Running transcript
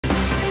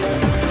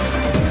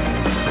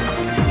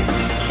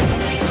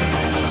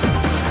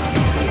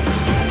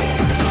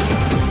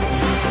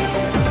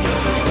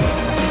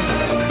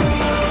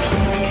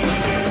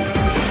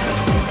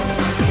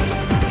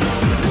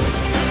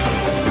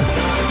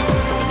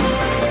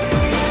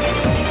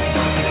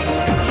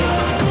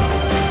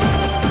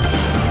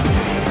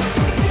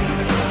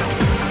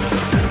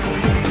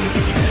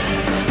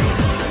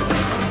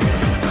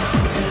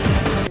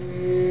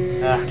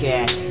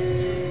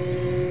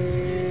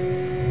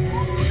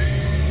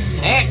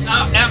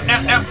Oh, no.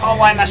 Oh,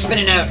 why am I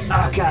spinning out?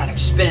 Oh, God, I'm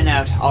spinning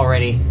out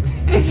already.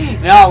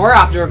 No, we're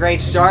off to a great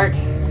start.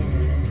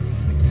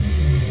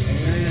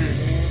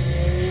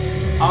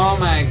 Oh,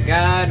 my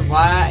God.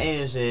 Why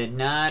is it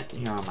not...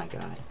 Oh, my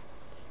God.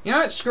 You know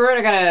what? Screw it.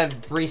 I gotta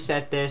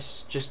reset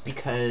this just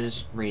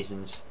because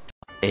reasons.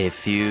 A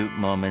few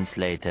moments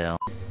later.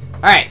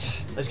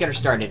 Alright, let's get her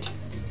started.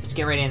 Let's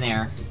get right in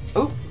there.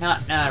 Oh,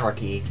 not a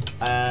rookie.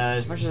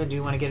 As much as I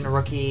do want to get in a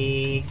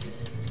rookie...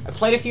 I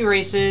played a few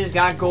races,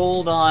 got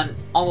gold on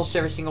almost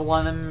every single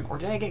one of them. Or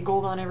did I get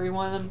gold on every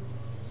one of them?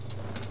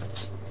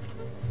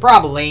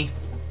 Probably.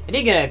 I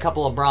did get a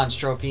couple of bronze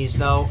trophies,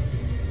 though.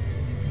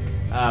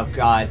 Oh,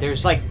 God.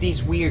 There's, like,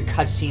 these weird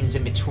cutscenes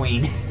in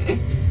between.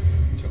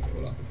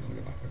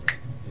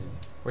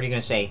 What are you going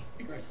to say?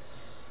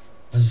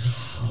 I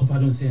hope I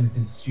don't say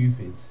anything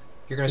stupid.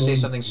 You're going to say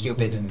something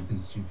stupid. Anything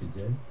stupid,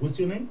 yeah? What's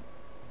your name?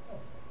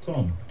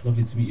 Tom.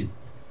 Lovely to meet you.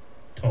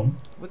 Tom.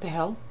 What the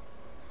hell?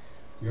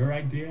 You're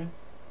right, dear.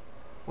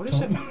 What is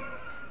Tom? it?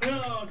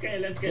 Oh, okay,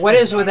 let's get What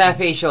is with that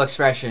facial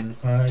expression?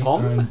 Hi,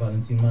 Tom? I'm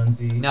Valentine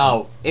Manzi.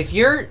 No. If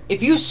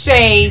you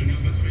say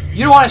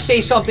you don't want to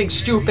say something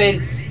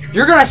stupid,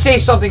 you're going to say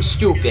something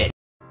stupid.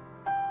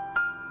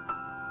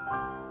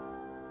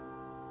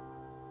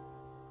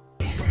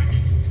 I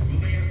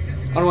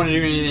don't want to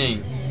do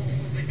anything.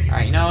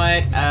 Alright, you know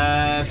what?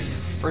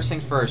 First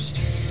things first.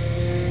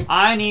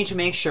 I need to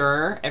make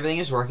sure everything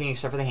is working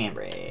except for the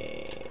handbrake.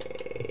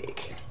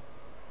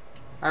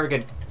 Alright, we're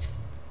good.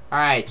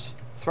 Alright,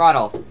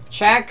 throttle.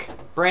 Check.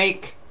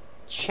 Brake.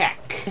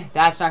 Check.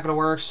 That's not gonna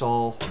work, so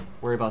I'll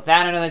worry about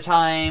that another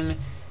time.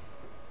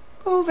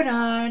 Moving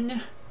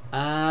on.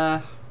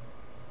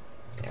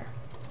 There.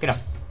 Good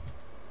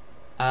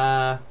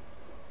enough.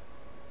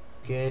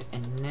 Good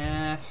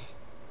enough.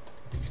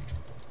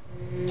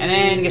 And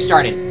then get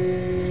started.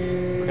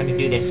 We're gonna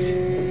do this.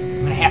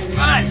 I'm gonna have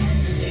fun.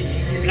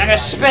 I'm not gonna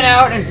spin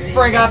out and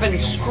frig up and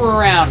screw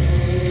around.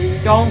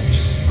 Don't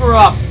screw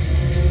up.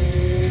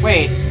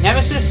 Wait,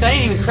 Nemesis? I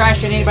didn't even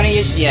crash into anybody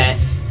just yet.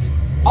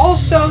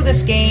 Also,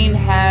 this game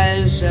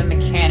has a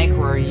mechanic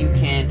where you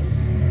can...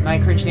 My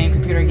cringe name,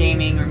 computer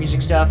gaming or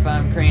music stuff,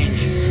 I'm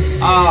cringe.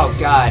 Oh,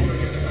 God.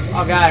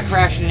 Oh, God, I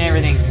crashed into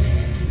everything.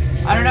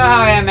 I don't know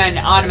how I am an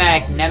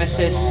automatic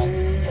Nemesis.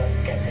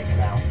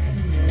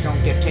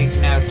 Don't get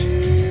taken out.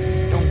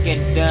 Don't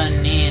get done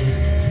in.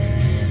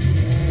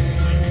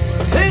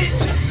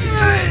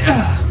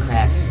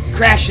 Crap.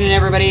 Crashing into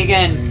everybody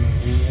again.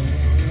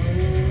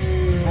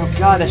 Oh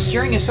god, the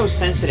steering is so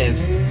sensitive.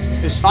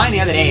 It was fine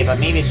the other day, but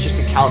maybe it's just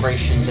the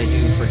calibrations I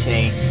do for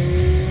today.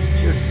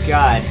 Dear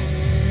god.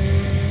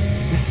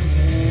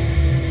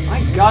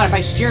 My god, if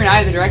I steer in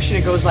either direction,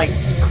 it goes like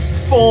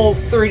full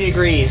 30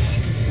 degrees.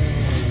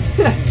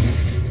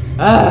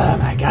 Oh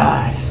my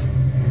god.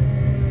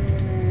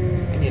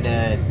 I need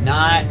to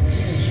not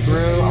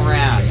screw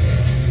around.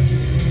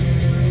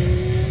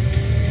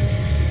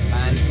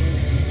 Fine.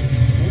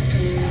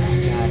 Oh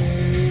god.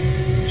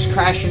 Just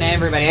crashing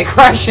everybody. I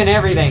crash in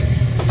everything.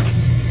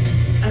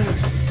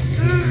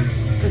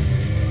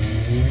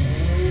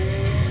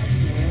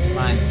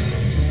 Fine.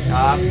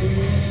 Stop.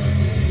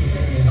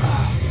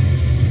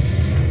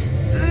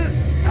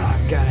 Oh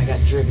god, I got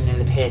driven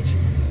into the pit.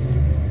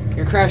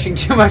 You're crashing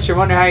too much. I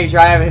wonder how you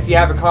drive if you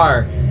have a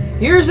car.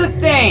 Here's the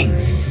thing.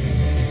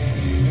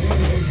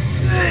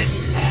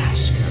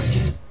 Screw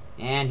it.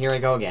 And here we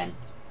go again.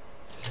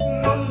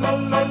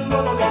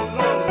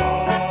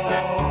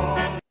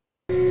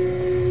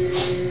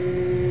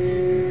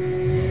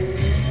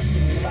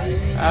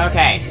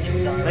 Okay.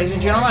 Ladies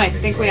and gentlemen, I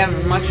think we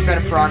have much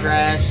better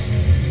progress.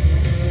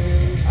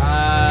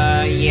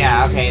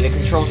 Yeah, okay. The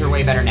controls are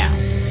way better now.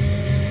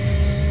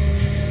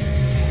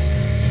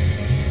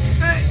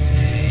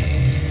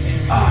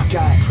 Oh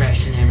god, I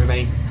crashed into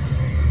everybody.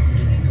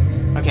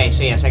 Okay,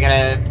 so yes, I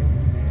gotta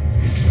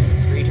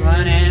 3, 2,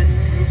 1, and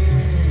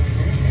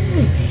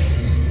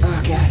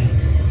oh god.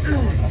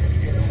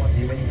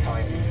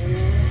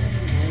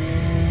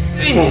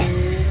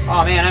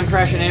 Oh man, I'm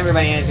crashing into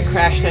everybody. It's a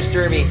crash test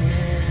derby.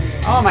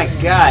 Oh my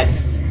god.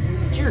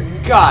 Dear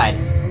god.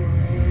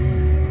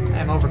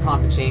 I'm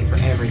overcompensating for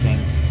everything.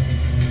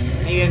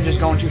 Maybe I'm just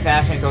going too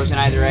fast and it goes in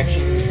either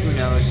direction. Who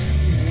knows?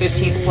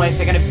 15th place.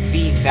 I gotta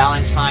beat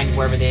Valentine,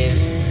 whoever it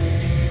is.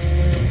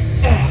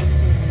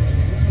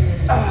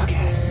 Oh,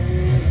 god.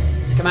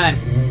 Come on.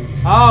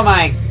 Oh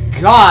my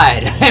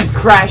god. I'm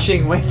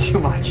crashing way too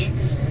much.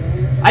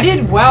 I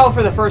did well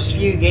for the first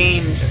few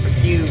games, a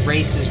few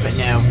races, but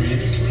no.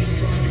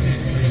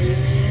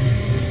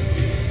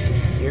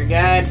 Dear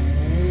god.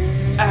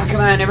 Oh,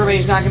 come on.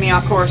 Everybody's knocking me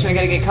off course. I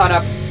gotta get caught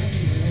up.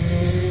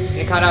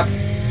 Get caught up.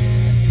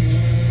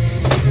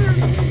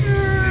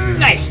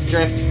 Nice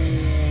drift.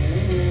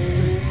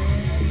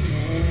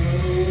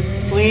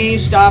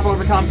 Please stop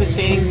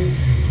overcompensating.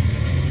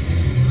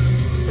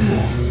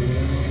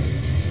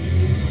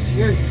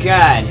 Dear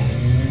God.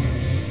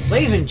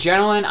 Ladies and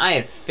gentlemen, I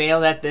have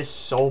failed at this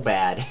so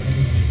bad.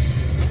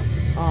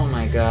 Oh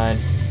my God.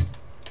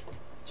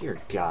 Dear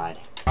God.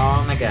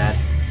 Oh my God.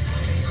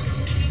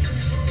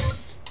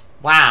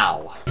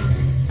 Wow.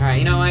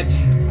 Alright, you know what?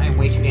 I am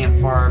way too damn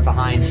far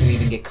behind to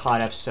even get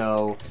caught up,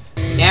 so...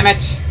 Damn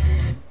it!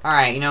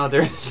 Alright, you know,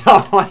 there's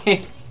no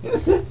way...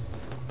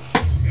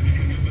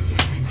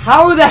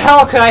 How the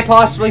hell could I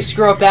possibly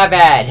screw up that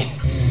bad?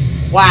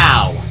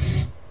 Wow.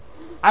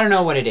 I don't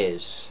know what it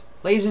is.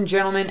 Ladies and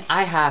gentlemen,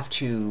 I have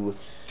to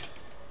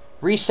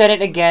reset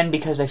it again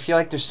because I feel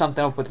like there's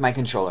something up with my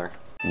controller.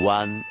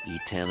 One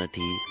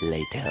eternity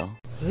later.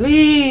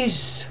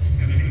 Please!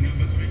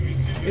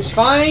 It's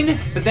fine,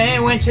 but then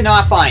it went to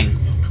not fine.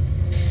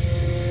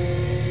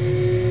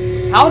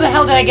 How the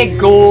hell did I get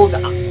gold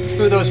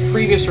through those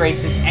previous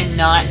races and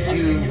not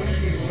do...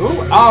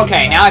 Ooh,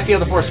 okay, now I feel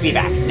the force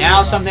feedback.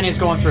 Now something is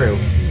going through.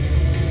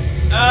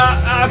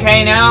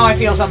 Okay, now I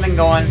feel something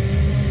going.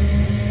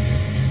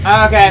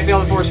 Okay, I feel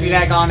the force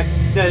feedback on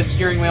the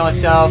steering wheel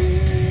itself.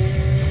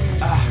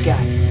 Oh,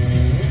 God.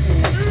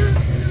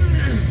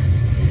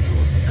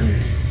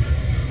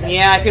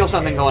 Yeah, I feel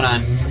something going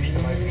on.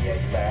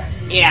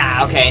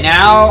 Yeah, okay,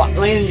 now,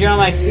 ladies and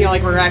gentlemen, I feel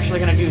like we're actually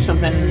going to do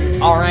something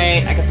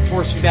alright. I got the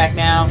force feedback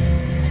now.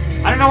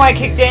 I don't know why I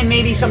kicked in,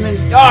 maybe something...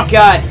 Oh,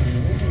 God!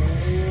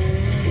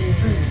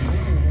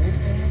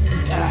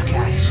 Oh,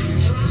 God.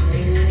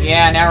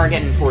 Yeah, now we're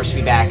getting force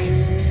feedback.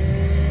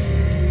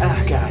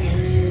 Oh, God.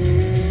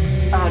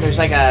 Oh, there's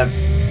like a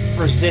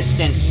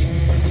resistance.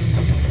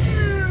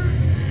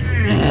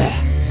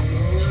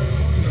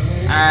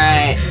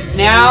 Alright,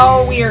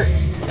 now we're...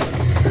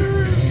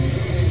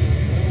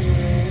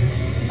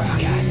 Oh,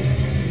 God.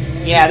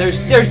 Yeah, there's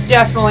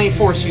definitely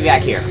force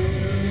feedback here.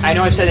 I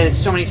know I've said it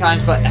so many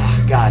times, but...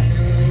 Oh, God.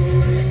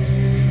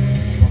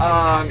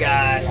 Oh,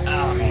 God.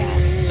 Oh,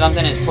 man.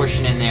 Something is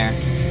pushing in there.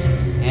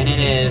 And it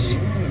is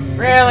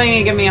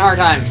really giving me a hard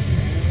time.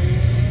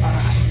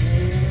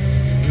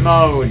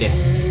 Mode.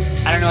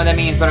 I don't know what that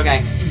means, but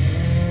okay.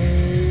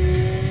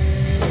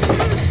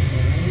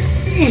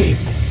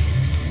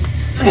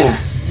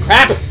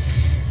 Crap!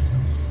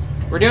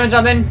 We're doing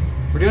something.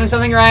 We're doing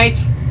something right.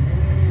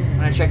 I'm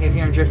gonna check if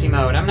you're in drifty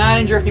mode. I'm not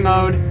in drifty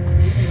mode.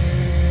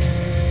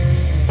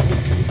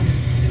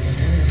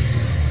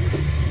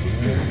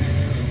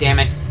 Damn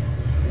it.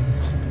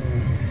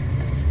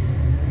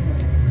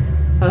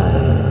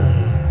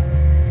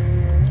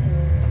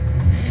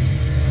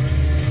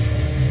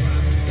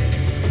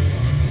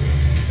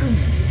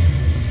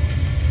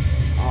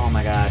 Oh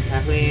my God. Can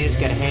I please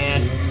get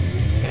ahead?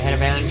 Get ahead of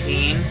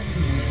Valentine.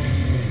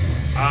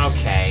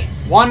 Okay.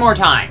 One more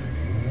time.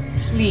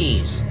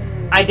 Please.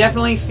 I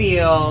definitely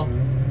feel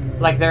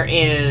like there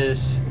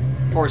is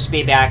force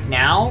feedback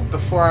now.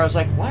 Before I was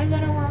like, why is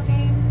that not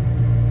working?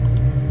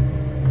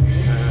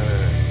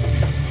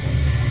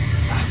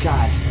 Oh,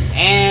 God.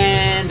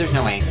 And there's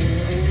no way.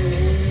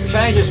 Should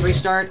I just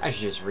restart? I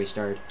should just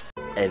restart.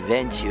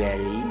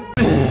 Eventually.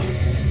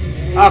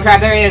 Oh,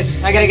 crap. There he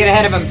is. I gotta get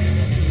ahead of him.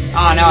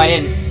 Oh, no, I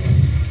didn't.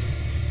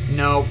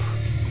 Nope.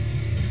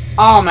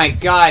 Oh, my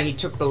God. He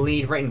took the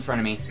lead right in front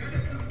of me.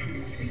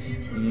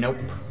 Nope.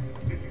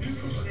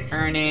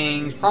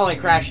 Earnings. Probably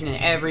crashing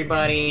into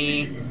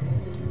everybody.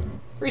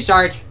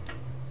 Restart.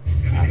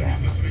 Okay.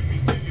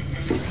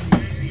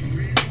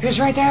 He's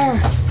right there.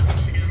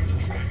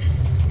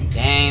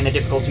 Dang, the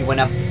difficulty went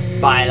up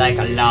by like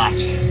a lot.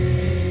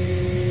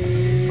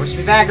 Force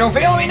me back. Don't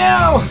fail me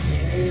now.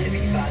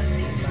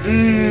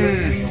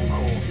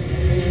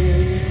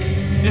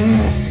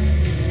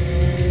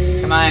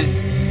 Come on.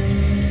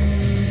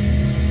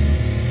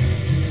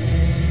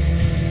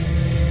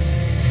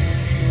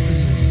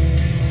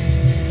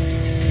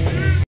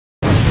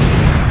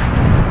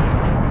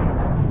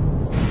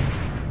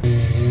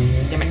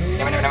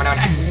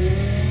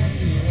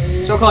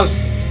 So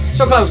close.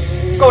 So close.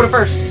 Go to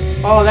first.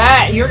 Oh,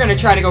 that. You're going to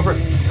try to go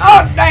first.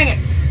 Oh, dang it.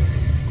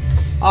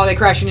 Oh, they're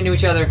crashing into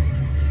each other.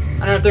 I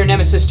don't know if they're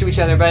nemesis to each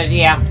other, but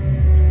yeah.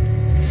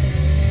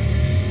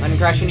 Let them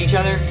crash into each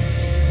other.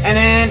 And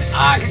then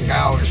I can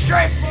go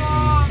straight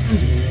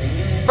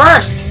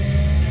first.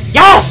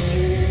 Yes!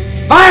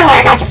 Finally,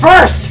 I got to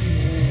first.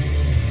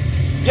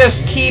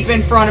 Just keep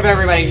in front of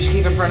everybody. Just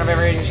keep in front of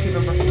everybody. Just keep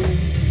in front.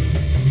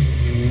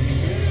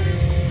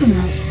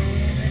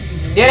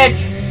 Did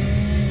it.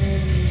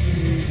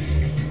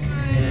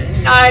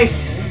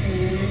 Nice!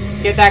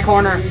 Get that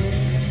corner.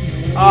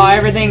 Oh,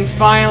 everything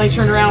finally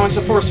turned around once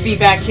the force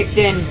feedback kicked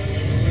in.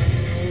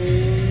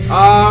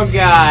 Oh,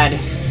 God.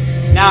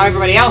 Now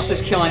everybody else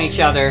is killing each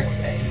other.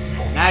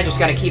 Now I just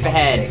gotta keep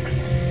ahead.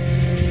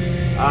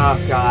 Oh,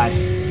 God.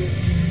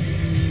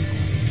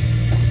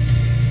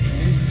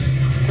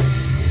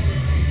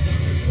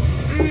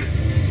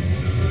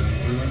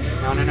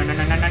 No, no, no, no,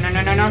 no, no, no,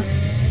 no, no, no.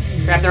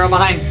 Crap, they're all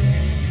behind.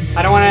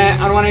 I don't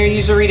wanna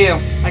use a redo.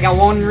 I got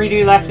one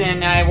redo left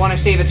and I wanna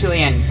save it till the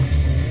end.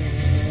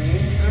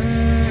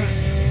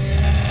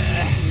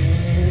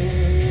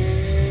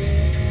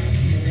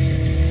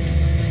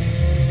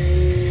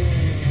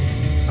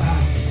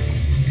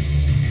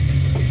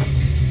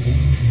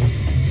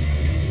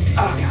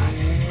 Oh, God.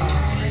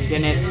 Oh,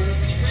 getting it.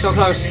 So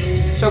close.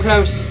 So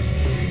close.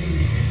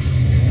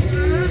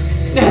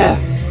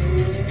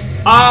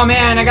 Oh,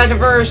 man, I got the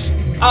first.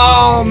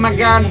 Oh, my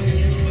God.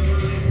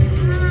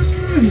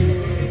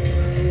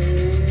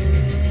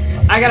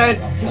 I gotta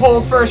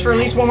hold first for at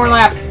least one more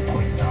lap.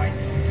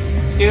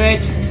 Do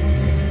it.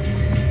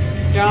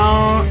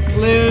 Don't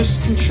lose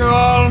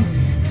control.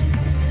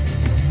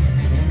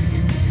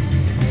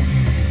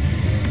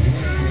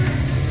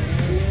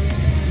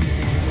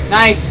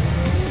 Nice.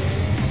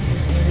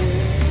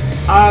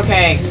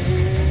 Okay.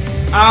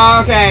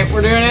 Okay,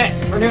 we're doing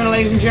it. We're doing it,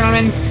 ladies and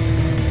gentlemen.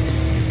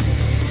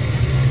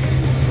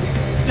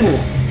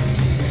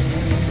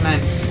 Come on.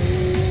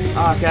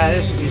 Oh god,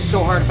 this would be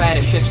so hard if I had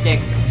a shift stick.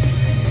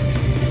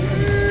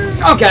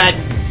 Oh god.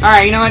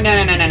 Alright, you know what?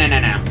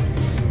 No.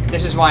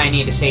 This is why I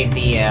need to save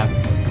the,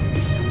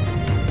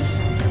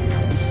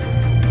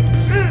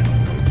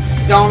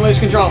 Don't lose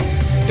control.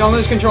 Don't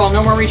lose control.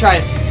 No more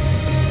retries.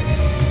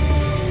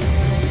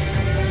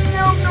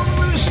 No, don't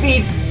lose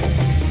speed.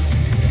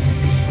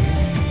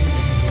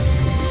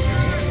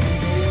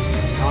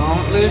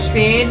 Don't lose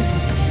speed.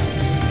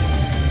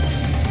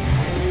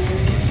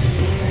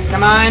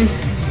 Come on.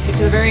 Get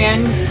to the very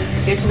end.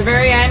 Get to the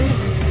very end.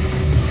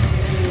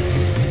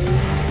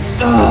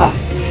 Ugh.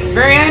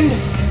 Very end.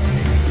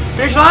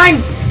 Finish line.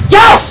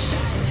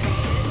 Yes!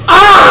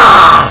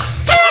 Ah!